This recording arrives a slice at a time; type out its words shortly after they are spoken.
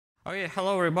Okay,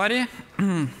 hello everybody.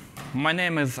 My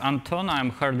name is Anton. I'm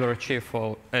hardware chief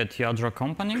at YADRO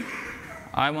company.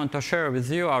 I want to share with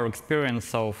you our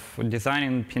experience of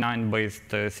designing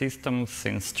P9-based systems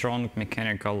in strong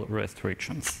mechanical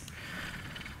restrictions.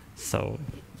 So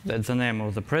that's the name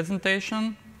of the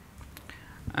presentation.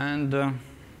 And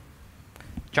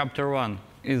chapter 1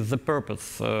 is the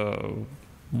purpose.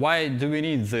 Why do we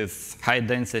need this high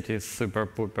density, super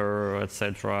pooper,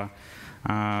 etc.?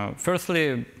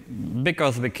 Firstly,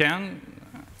 because we can,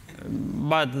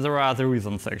 but there are other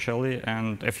reasons actually,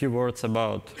 and a few words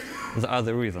about the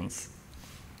other reasons.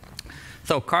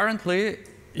 So currently,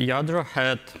 YADRO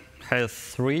has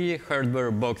 3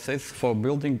 hardware boxes for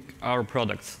building our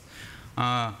products.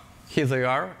 Here they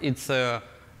are. It's a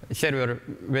server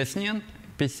Vesnian,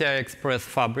 PCI Express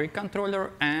fabric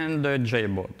controller, and a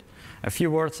JBOD. A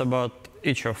few words about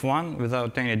each of one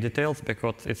without any details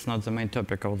because it's not the main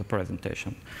topic of the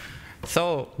presentation.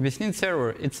 So Vesnian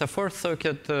server, it's a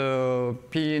 4-socket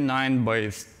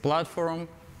P9-based platform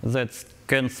that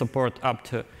can support up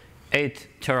to 8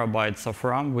 terabytes of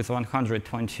RAM with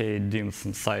 128 DIMMs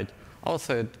inside.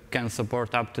 Also, it can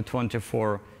support up to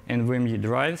 24 NVMe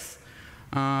drives.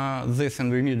 These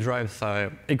NVMe drives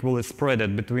are equally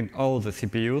spread between all the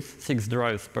CPUs, 6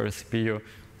 drives per CPU.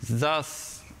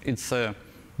 Thus, it's a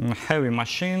heavy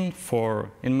machine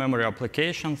for in-memory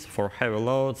applications, for heavy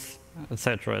loads,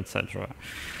 etc., etc.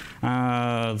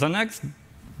 The next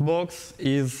box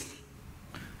is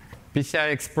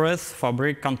PCI Express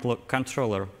fabric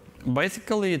controller.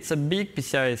 Basically, it's a big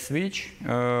PCI switch.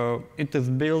 It is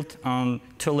built on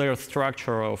 2-layer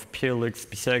structure of PLX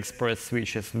PCI Express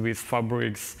switches with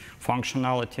fabrics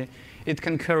functionality. It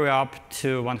can carry up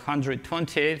to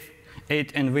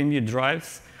 128 NVMe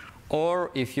drives,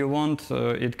 or if you want,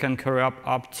 it can carry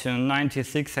up to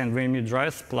 96 NVMe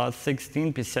drives plus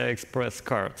 16 PCI Express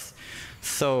cards.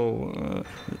 So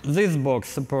this box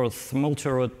supports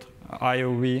multi-root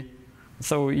IOV.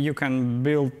 So you can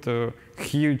build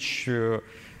huge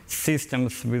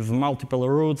systems with multiple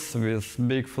roots, with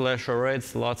big flash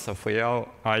arrays, lots of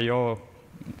I/O.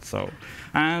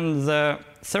 And the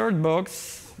third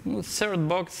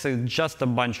box is just a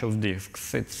bunch of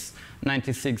disks. It's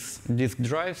 96 disk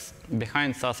drives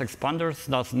behind SAS expanders.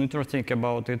 That's interesting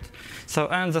about it. So,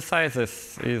 and the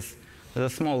sizes is the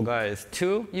small guy is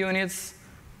 2 units,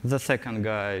 the second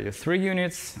guy is 3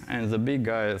 units, and the big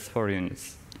guy is 4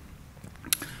 units.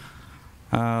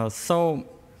 So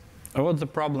what's the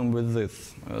problem with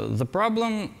this? The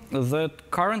problem is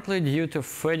that currently, due to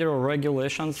federal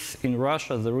regulations in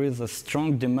Russia, there is a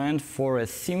strong demand for a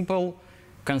simple,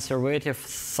 conservative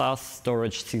SAS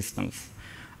storage systems.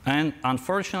 And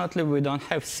unfortunately, we don't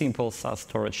have simple SAS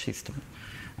storage system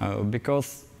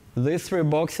because these 3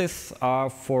 boxes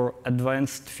are for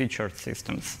advanced featured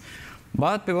systems.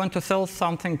 But we want to sell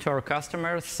something to our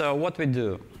customers, so what we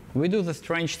do? We do the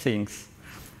strange things.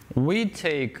 We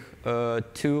take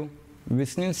 2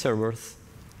 Vesnian servers,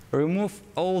 remove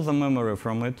all the memory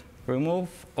from it, remove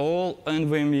all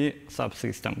NVMe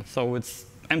subsystem. So it's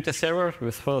empty server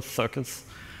with 4 sockets.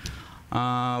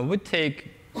 We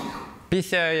take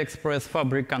PCI Express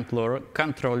fabric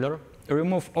controller,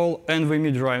 remove all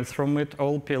NVMe drives from it,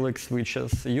 all PLX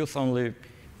switches, use only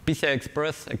PCI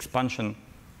Express expansion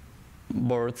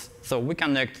boards. So we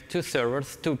connect 2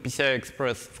 servers to PCI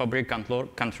Express fabric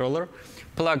controller,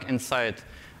 plug inside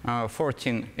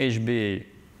 14 HBA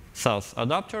SAS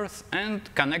adapters, and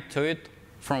connect to it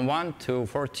from 1 to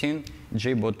 14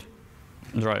 JBOD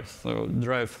drives, so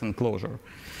drive enclosure.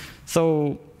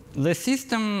 So the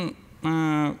system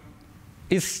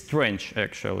is strange,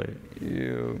 actually.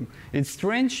 It's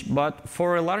strange, but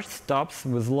for large stubs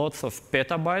with lots of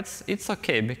petabytes, it's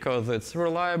OK, because it's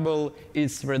reliable,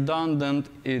 it's redundant,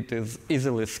 it is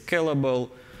easily scalable.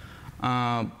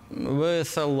 We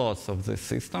sell lots of this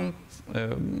system.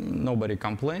 Nobody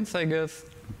complains, I guess.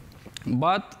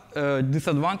 But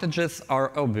disadvantages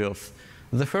are obvious.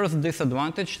 The first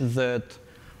disadvantage is that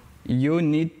you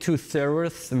need 2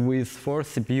 servers with 4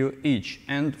 CPU each.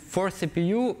 And for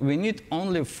CPU, we need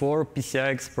only 4 PCI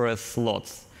Express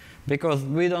slots, because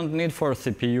we don't need 4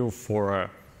 CPU for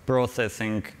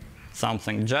processing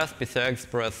something, just PCI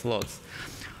Express slots.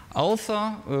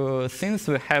 Also, since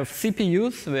we have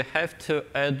CPUs, we have to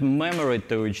add memory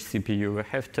to each CPU. We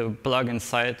have to plug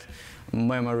inside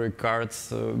memory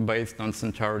cards based on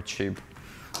Centaur chip.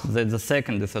 That's the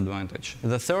second disadvantage.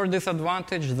 The third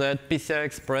disadvantage is that PCI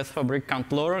Express fabric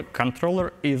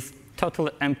controller is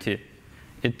totally empty.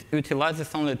 It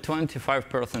utilizes only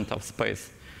 25% of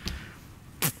space.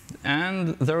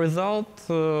 And the result,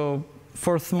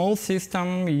 for small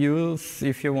system use,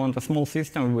 if you want a small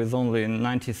system with only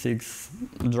 96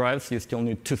 drives, you still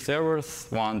need 2 servers,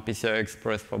 1 PCI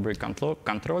Express Fabric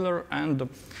controller, and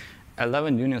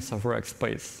 11 units of rack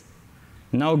space.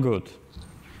 No good.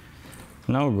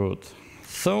 No good.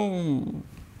 So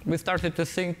we started to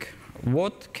think,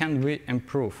 what can we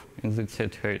improve in this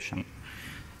situation?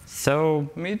 So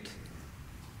meet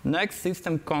next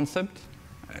system concept.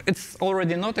 It's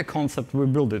already not a concept, we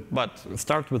build it, but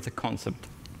start with the concept.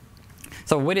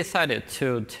 So we decided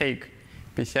to take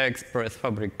PCI Express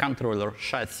Fabric controller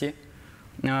chassis,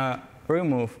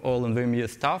 remove all NVMe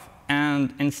stuff,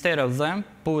 and instead of them,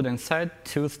 put inside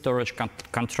 2 storage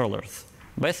controllers.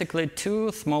 Basically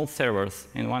 2 small servers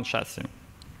in one chassis.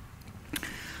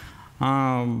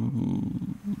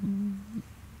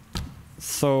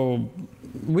 So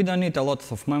we don't need a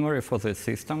lot of memory for this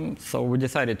system, so we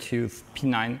decided to use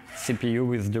P9 CPU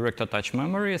with direct attached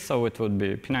memory, so it would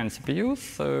be P9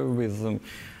 CPUs with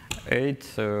 8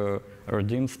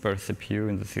 RDIMMs per CPU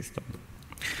in the system.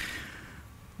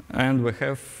 And we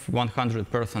have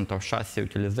 100% of chassis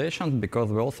utilization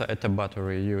because we also add a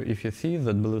battery. If you see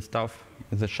that blue stuff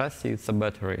in the chassis, it's a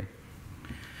battery.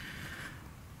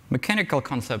 Mechanical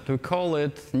concept, we call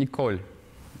it Nicole.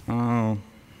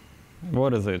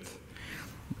 What is it?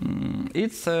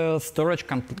 It's a storage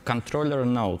controller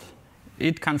node.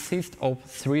 It consists of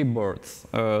 3 boards.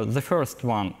 The first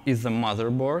one is the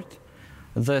motherboard.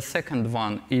 The second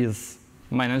one is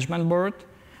management board.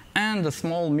 And a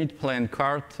small mid-plane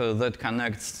card that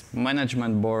connects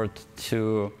management board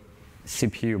to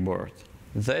CPU board.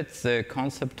 That's the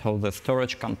concept of the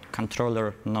storage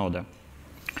controller node.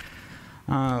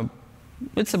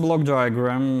 It's a block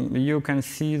diagram. You can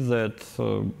see that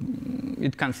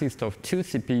it consists of 2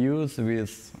 CPUs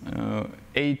with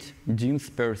 8 DIMMs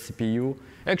per CPU.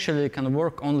 Actually, it can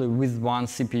work only with 1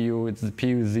 CPU. It's the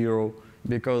PU0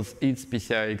 because its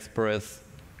PCI Express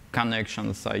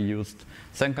connections are used.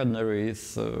 Secondary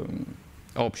is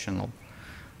optional.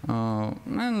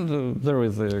 And there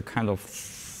is a kind of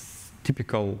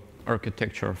typical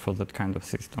architecture for that kind of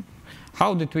system.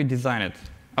 How did we design it?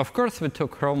 Of course, we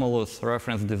took Romulus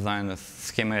reference design as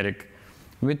schematic.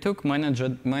 We took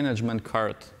management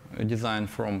card design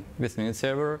from Westminster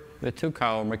server. We took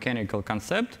our mechanical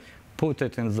concept, put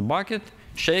it in the bucket,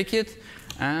 shake it,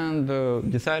 and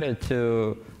decided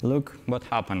to look what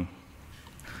happened.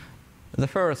 The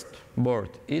first board,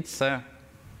 it's a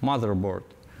motherboard.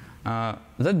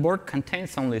 That board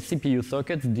contains only CPU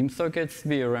sockets, DIMM sockets,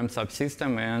 VRM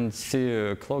subsystem, and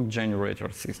C clock generator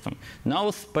system.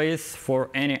 No space for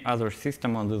any other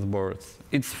system on these boards.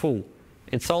 It's full.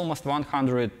 It's almost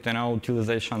 100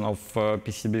 utilization of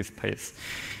PCB space.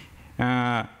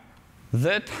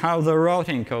 That's how the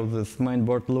routing of this main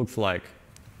board looks like.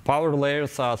 Power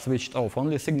layers are switched off,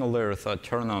 only signal layers are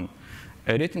turned on.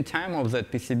 Editing time of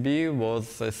that PCB was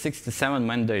 67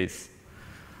 man days.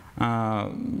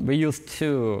 We used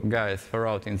 2 guys for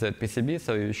routing that PCB,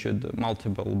 so you should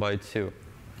multiple by 2.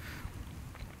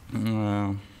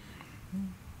 And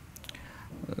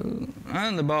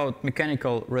about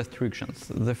mechanical restrictions.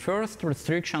 The first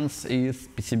restrictions is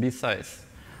PCB size.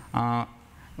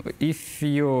 If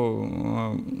you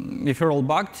roll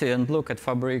back and look at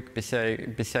Fabric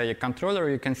PCI controller,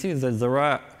 you can see that there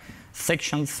are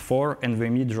sections for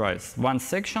NVMe drives. One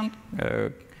section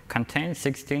contains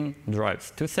 16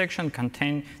 drives. 2 sections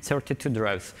contain 32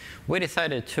 drives. We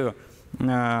decided to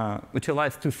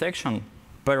utilize 2 sections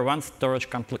per 1 storage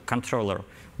controller.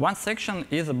 One section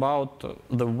is about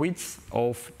the width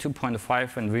of 2.5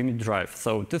 NVMe drive.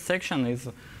 So 2 sections is,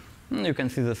 you can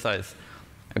see the size.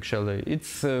 Actually,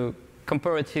 it's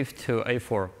comparative to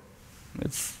A4.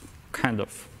 It's kind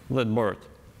of that board,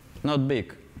 not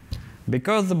big.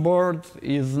 Because the board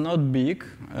is not big,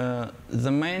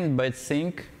 the main bad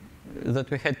thing that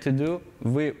we had to do,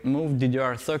 we moved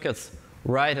DDR sockets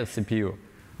right at CPU.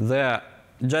 They're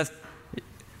just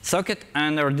socket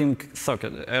and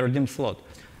RDIMM slot.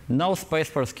 No space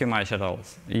for schematic at all.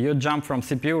 You jump from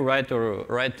CPU right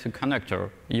to connector.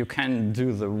 You can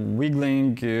do the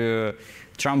wiggling,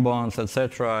 trombones,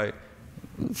 etc.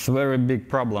 It's a very big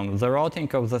problem. The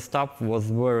routing of the stuff was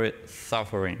very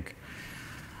suffering.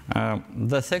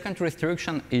 The second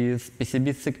restriction is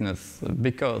PCB thickness,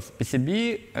 because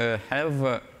PCB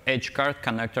have edge card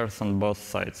connectors on both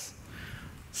sides.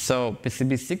 So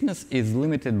PCB thickness is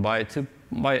limited by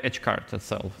edge card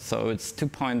itself. So it's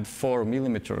 2.4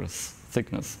 millimeters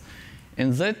thickness.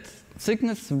 In that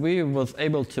thickness, we was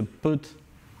able to put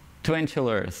 20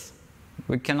 layers.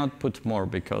 We cannot put more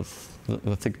because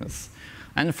the thickness.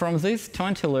 And from these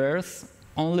 20 layers,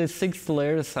 only 6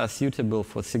 layers are suitable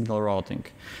for signal routing,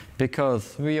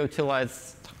 because we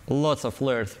utilized lots of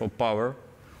layers for power.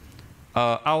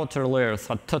 Outer layers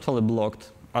are totally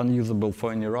blocked, unusable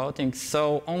for any routing,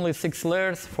 so only 6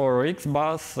 layers for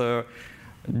X-bus,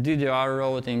 DDR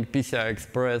routing, PCI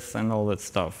Express, and all that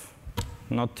stuff.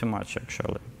 Not too much,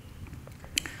 actually.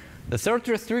 The third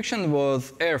restriction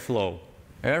was airflow.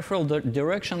 Airflow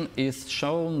direction is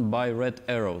shown by red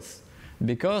arrows.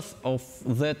 Because of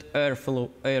that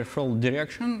airflow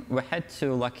direction, we had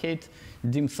to locate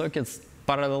DIMM sockets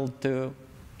parallel to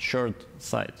short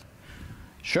side.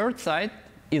 Short side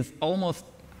have almost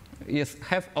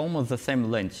the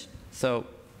same length, so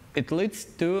it leads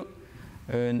to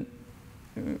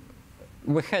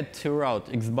we had to route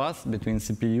X-bus between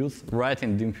CPUs right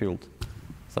in DIMM field.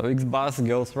 So X-bus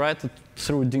goes right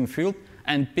through DIMM field,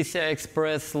 and PCI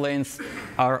Express lanes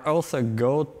are also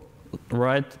go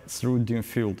right through DIMM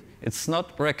field. It's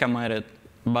not recommended,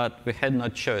 but we had no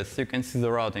choice. You can see the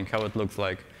routing, how it looks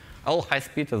like. All high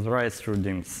speed is right through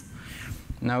DIMMs.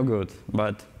 No good,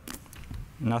 but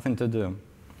nothing to do.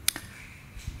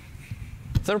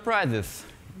 Surprises.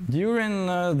 During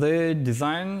the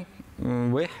design,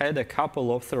 we had a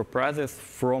couple of surprises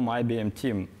from IBM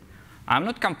team. I'm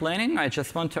not complaining, I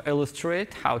just want to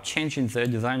illustrate how changing the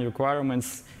design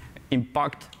requirements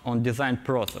impact on design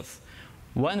process.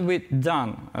 When we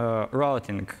done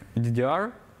routing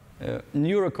DDR,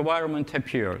 new requirement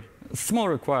appeared. Small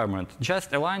requirement,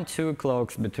 just align 2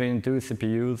 clocks between 2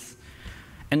 CPUs.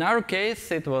 In our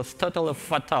case, it was totally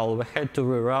fatal. We had to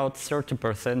reroute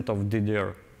 30% of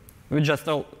DDR. We just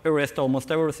erased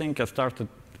almost everything and started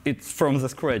it from the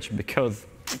scratch because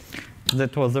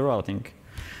that was the routing.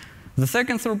 The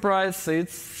second surprise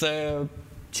is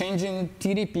changing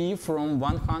TDP from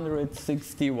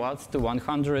 160 watts to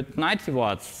 190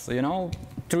 watts. You know,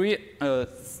 30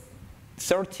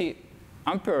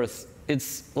 amperes,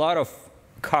 it's a lot of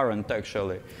current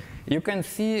actually. You can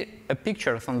see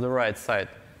pictures on the right side.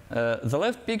 The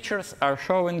left pictures are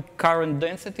showing current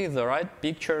density, the right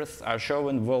pictures are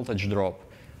showing voltage drop.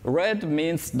 Red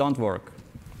means don't work.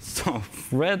 So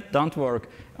red don't work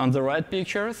on the right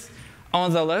pictures. On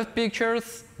the left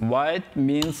pictures, white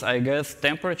means, I guess,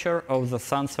 temperature of the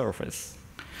sun surface.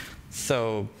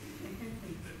 So,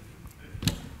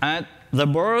 and the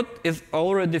board is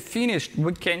already finished.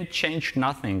 We can change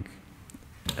nothing.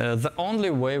 The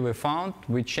only way we found,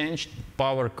 we changed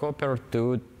power copper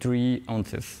to 3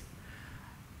 ounces.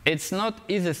 It's not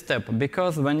easy step,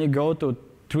 because when you go to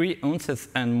 3 ounces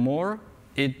and more,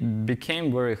 it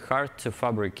became very hard to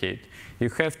fabricate. You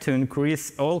have to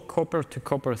increase all copper to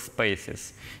copper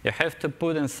spaces. You have to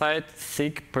put inside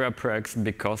thick prepregs,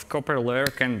 because copper layer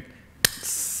can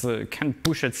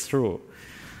push it through.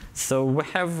 So we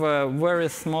have very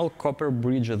small copper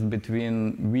bridges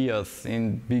between vias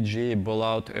in BGA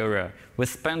blowout area. We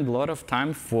spend a lot of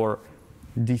time for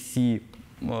DC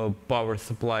power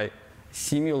supply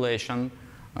simulation.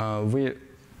 We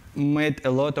made a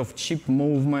lot of chip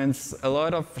movements, a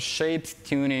lot of shapes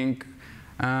tuning,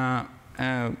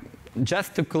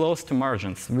 just too close to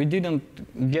margins. We didn't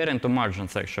get into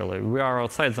margins, actually. We are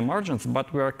outside the margins,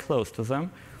 but we are close to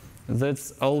them.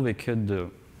 That's all we could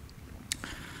do.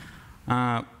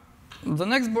 The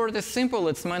next board is simple.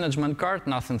 It's management card,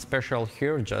 nothing special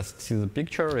here. Just see the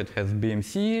picture. It has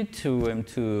BMC, 2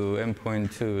 M2,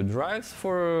 M.2 drives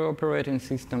for operating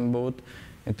system boot.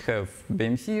 It have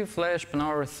BMC, flash,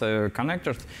 panels,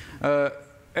 connectors.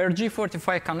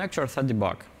 RG45 connectors are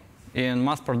debug. In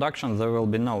mass production, there will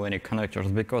be no any connectors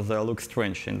because they look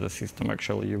strange in the system.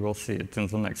 Actually, you will see it in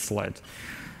the next slide.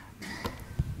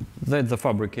 That's the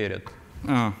fabricated.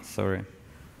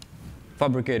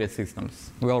 Fabricated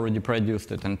systems. We already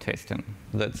produced it and testing.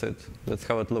 That's it. That's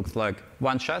how it looks like.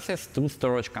 1 chassis, 2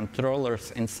 storage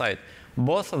controllers inside.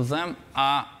 Both of them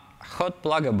are hot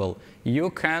pluggable.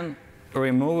 You can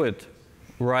remove it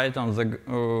right on the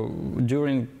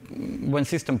during when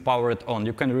system powered on.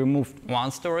 You can remove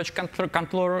 1 storage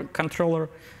controller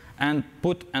and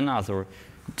put another.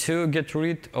 To get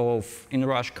rid of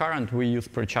in-rush current, we use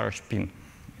pre-charged pin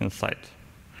inside.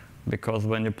 Because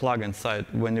when you plug inside,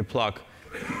 when you plug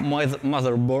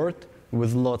motherboard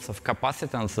with lots of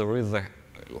capacitance, there is a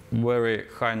very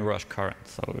high in-rush current.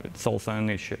 So it's also an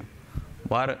issue.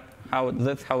 But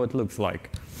that's how it looks like.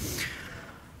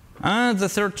 And the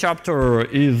third chapter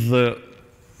is the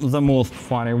most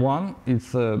funny one.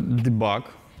 It's debug.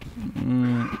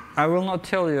 I will not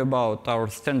tell you about our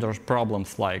standard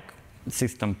problems like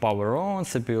system power on,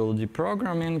 CPU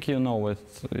deprogramming. You know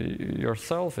it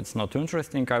yourself. It's not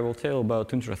interesting. I will tell you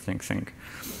about interesting things.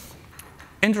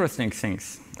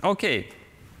 OK,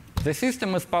 the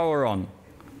system is power on.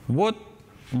 What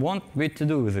want we to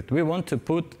do with it? We want to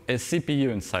put a CPU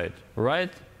inside,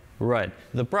 right? Right.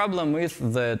 The problem is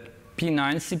that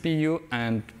P9 CPU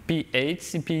and P8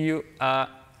 CPU are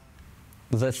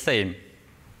the same.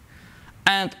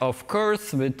 And of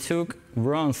course, we took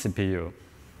wrong CPU.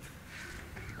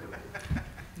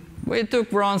 We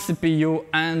took wrong CPU,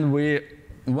 and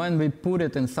when we put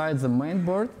it inside the main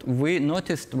board, we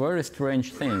noticed a very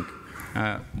strange thing.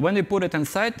 When we put it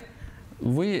inside,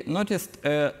 we noticed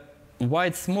a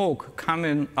white smoke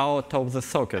coming out of the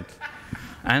socket.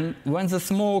 And when the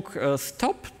smoke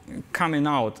stopped coming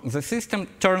out, the system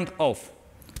turned off.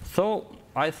 So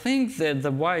I think that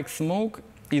the white smoke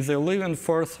is a living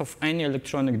force of any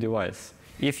electronic device.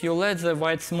 If you let the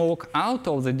white smoke out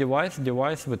of the device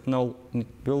will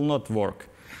not work.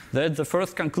 That's the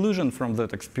first conclusion from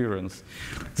that experience.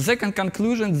 The second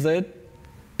conclusion is that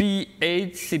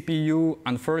P8 CPU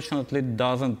unfortunately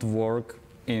doesn't work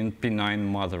in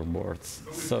P9 motherboards.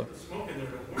 But we so, put the smoke in there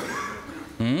to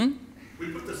warn you. We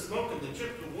put the smoke in the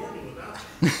chip to warn you about it.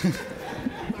 We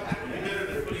thought that would be better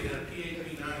than putting a P8,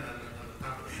 P9 on the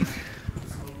top of the stack. The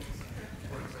smoke is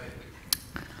more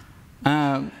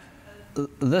exciting.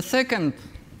 The second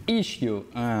issue,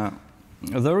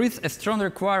 there is a strong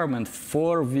requirement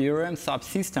for VRM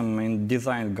subsystem in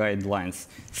design guidelines.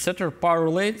 Certain power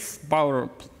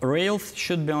rails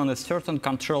should be on a certain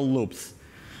control loops.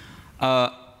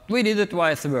 We did it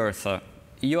vice versa.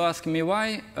 You ask me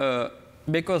why?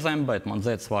 Because I'm Batman,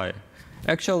 that's why.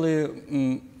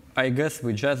 Actually, I guess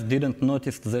we just didn't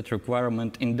notice that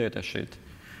requirement in datasheet.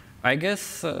 I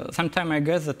guess, sometimes I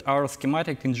guess that our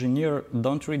schematic engineer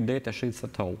don't read datasheets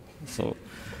at all. So,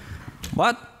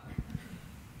 but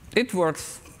it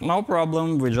works, no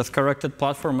problem. We just corrected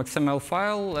platform XML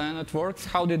file and it works.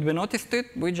 How did we notice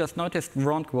it? We just noticed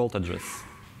wrong voltages.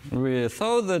 We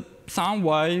saw that some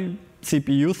Y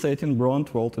CPU setting wrong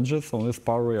voltages on its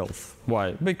power rails.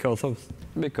 Why? Because of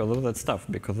that stuff,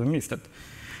 because we missed it.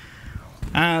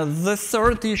 The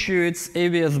third issue is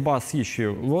AVS bus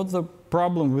issue. What's the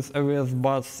problem with AVS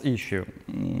bus issue?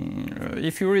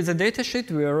 If you read the datasheet,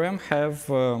 VRM have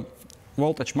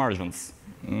voltage margins.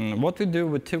 What we do,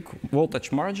 we took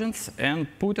voltage margins and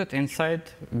put it inside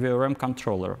VRM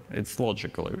controller. It's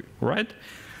logically, right?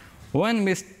 When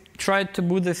we tried to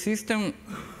boot the system,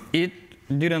 it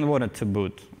didn't want it to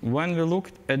boot. When we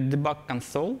looked at debug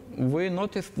console, we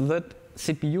noticed that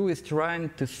CPU is trying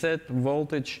to set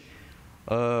voltage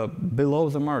below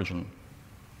the margin.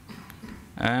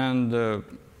 And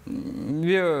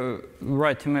we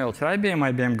write email to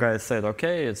IBM. IBM guys said,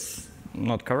 OK, it's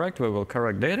not correct. We will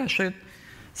correct datasheet.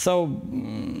 So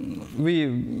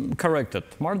we corrected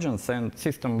margins, and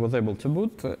system was able to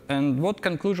boot. And what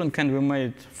conclusion can we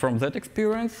make from that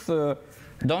experience?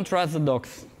 Don't trust the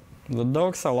docs. The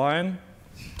docs align.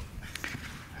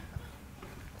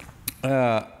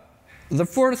 The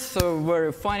fourth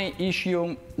very funny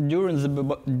issue, during the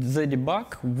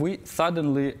debug, we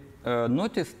suddenly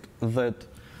noticed that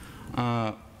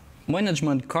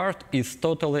management card is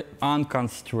totally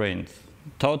unconstrained.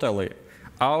 Totally.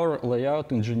 Our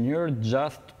layout engineer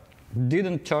just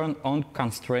didn't turn on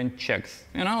constraint checks.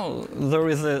 You know, there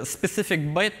is a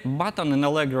specific button in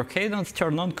Allegro Cadence,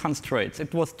 turn on constraints.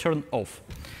 It was turned off.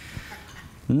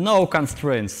 No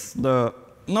constraints.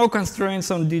 No constraints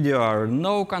on DDR,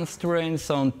 no constraints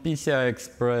on PCI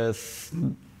Express,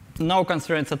 no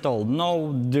constraints at all,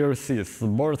 no DRCs.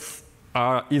 Boards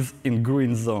is in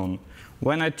green zone.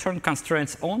 When I turn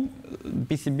constraints on,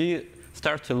 PCB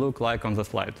starts to look like on the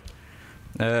slide.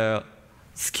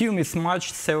 Skew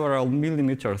mismatched several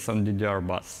millimeters on DDR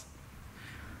bus.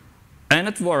 And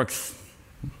it works.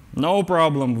 No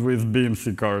problem with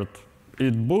BMC card.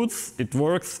 It boots, it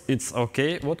works, it's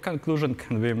OK. What conclusion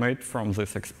can we make from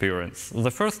this experience?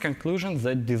 The first conclusion,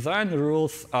 that design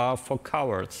rules are for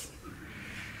cowards.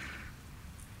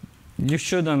 You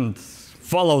shouldn't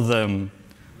follow them.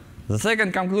 The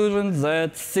second conclusion,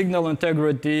 that signal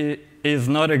integrity is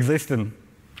not existing.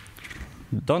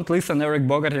 Don't listen Eric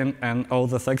Bogatin and all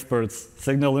those experts.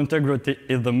 Signal integrity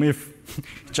is a myth.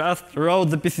 Just route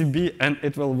the PCB and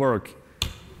it will work.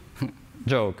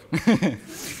 Joke.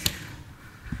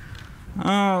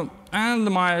 And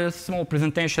my small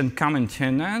presentation coming to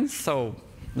an end. So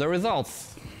the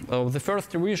results of the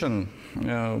first revision.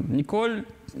 Nicole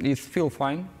is still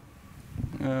fine.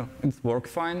 It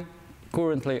works fine.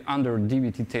 Currently under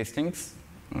DVT testings.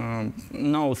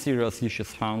 No serious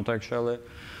issues found, actually.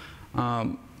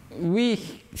 We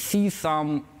see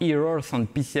some errors on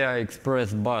PCI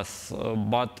Express bus,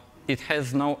 but it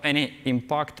has no any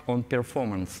impact on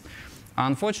performance.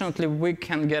 Unfortunately, we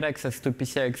can get access to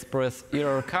PCI Express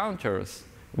error counters,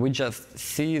 We just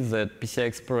see that PCI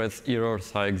Express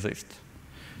errors exist.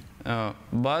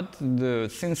 But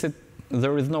since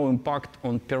there is no impact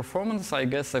on performance, I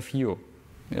guess a few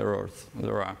errors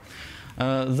there are.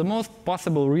 The most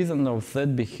possible reason of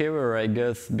that behavior, I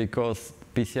guess, because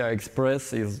PCI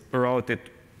Express is routed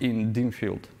in DIMM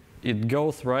field. It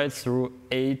goes right through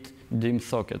 8 DIMM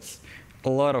sockets. A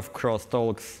lot of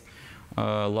crosstalks,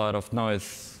 a lot of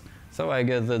noise. So I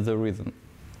guess that's the reason.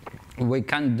 We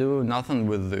can't do nothing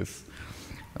with this.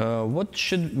 What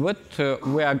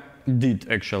we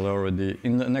did actually already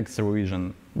in the next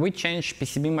revision? We changed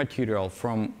PCB material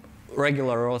from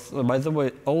regular loss. By the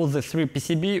way, all the 3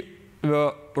 PCB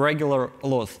were regular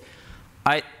loss.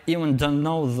 I even don't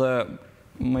know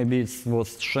maybe it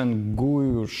was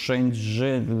Shengui,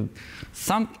 Shenzhen,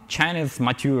 some Chinese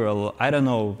material, I don't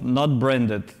know, not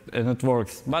branded, and it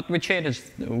works. But we changed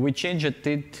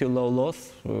it to low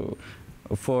loss.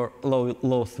 For low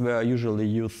loss, we usually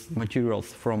use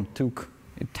materials from TUC,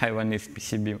 a Taiwanese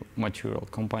PCB material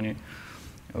company.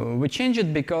 We changed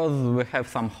it because we have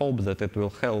some hope that it will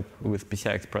help with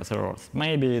PCI Express errors.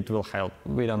 Maybe it will help,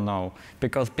 we don't know.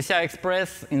 Because PCI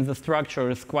Express in the structure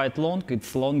is quite long.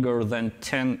 It's longer than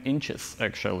 10 inches,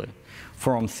 actually,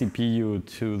 from CPU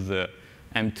to the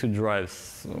M2 drives.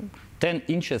 So 10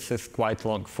 inches is quite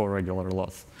long for regular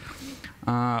loss.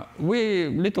 We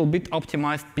little bit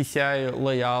optimized PCI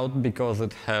layout because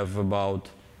it have about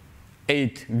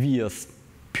 8 vias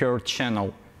per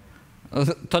channel.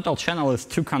 The total channel is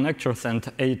 2 connectors and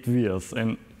 8 vias,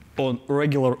 and on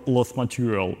regular loss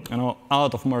material,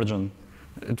 out of margin,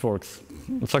 it works.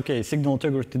 It's okay, signal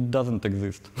integrity doesn't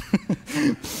exist.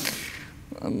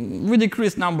 We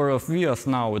decreased number of vias,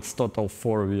 now it's total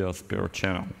 4 vias per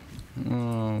channel.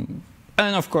 And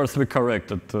of course we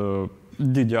corrected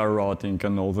DDR routing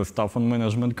and all the stuff on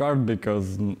management card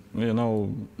because,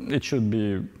 it should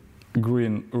be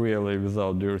green really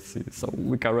without DRC, so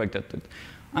we corrected it.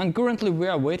 And currently we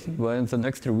are waiting when the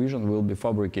next revision will be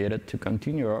fabricated to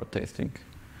continue our testing.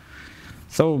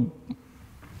 So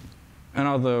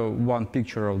another one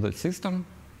picture of the system.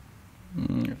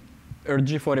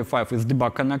 RG45 is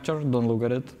debug connector, don't look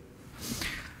at it.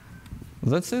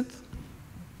 That's it.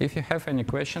 If you have any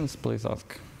questions, please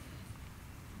ask.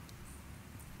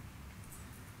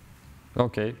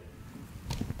 Okay.